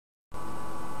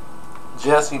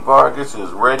Jessie Vargas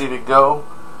is ready to go,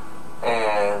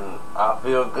 and I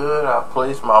feel good. I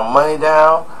placed my money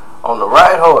down on the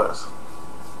right horse.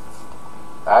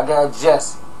 I got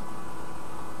Jessie.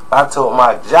 I told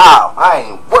my job I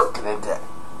ain't working today,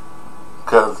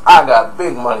 because I got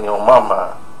big money on my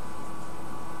mind.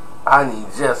 I need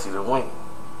Jessie to win.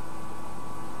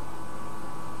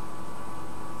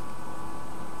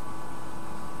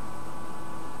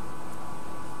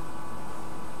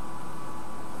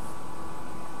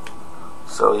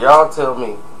 So y'all tell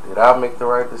me, did I make the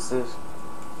right decision?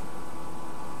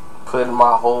 Putting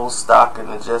my whole stock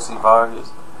into Jessie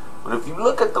Vargas. But if you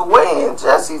look at the weigh-in,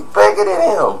 Jessie's bigger than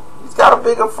him. He's got a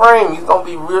bigger frame. He's going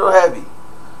to be real heavy.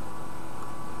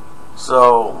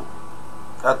 So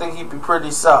I think he'd be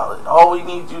pretty solid. All we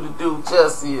need you to do,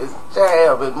 Jessie, is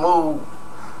jab and move.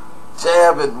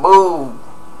 Jab and move.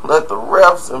 Let the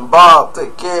refs and Bob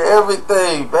take care of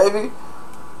everything, baby.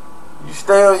 You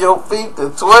stay on your feet to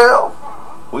 12.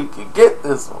 We can get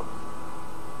this one.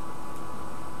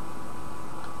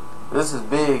 This is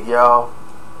big, y'all.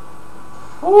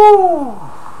 Woo!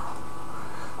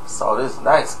 Saw this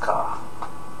nice car.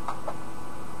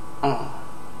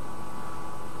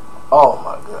 Oh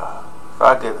my God. If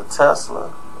I get a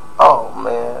Tesla, oh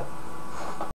man.